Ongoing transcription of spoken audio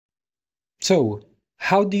So,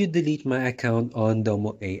 how do you delete my account on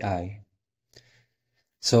Domo AI?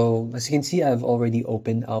 So, as you can see, I've already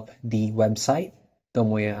opened up the website,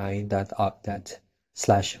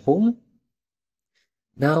 domoai.app./home.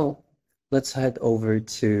 Now, let's head over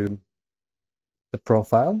to the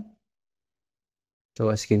profile. So,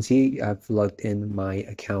 as you can see, I've logged in my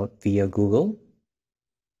account via Google.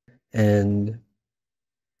 And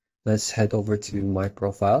let's head over to my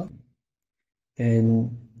profile.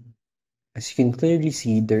 And as you can clearly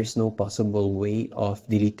see, there's no possible way of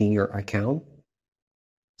deleting your account.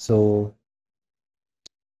 So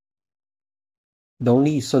the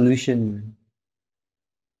only solution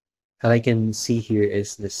that I can see here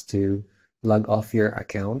is just to log off your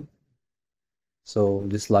account. So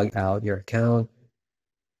just log out your account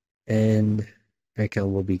and your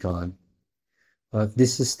account will be gone. If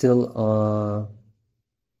this is still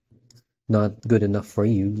not good enough for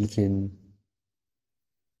you, you can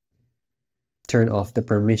turn off the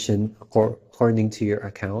permission according to your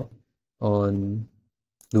account on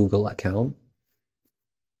Google account.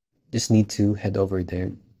 Just need to head over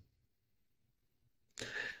there.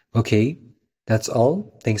 Okay, that's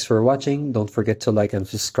all. Thanks for watching. Don't forget to like and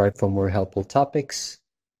subscribe for more helpful topics.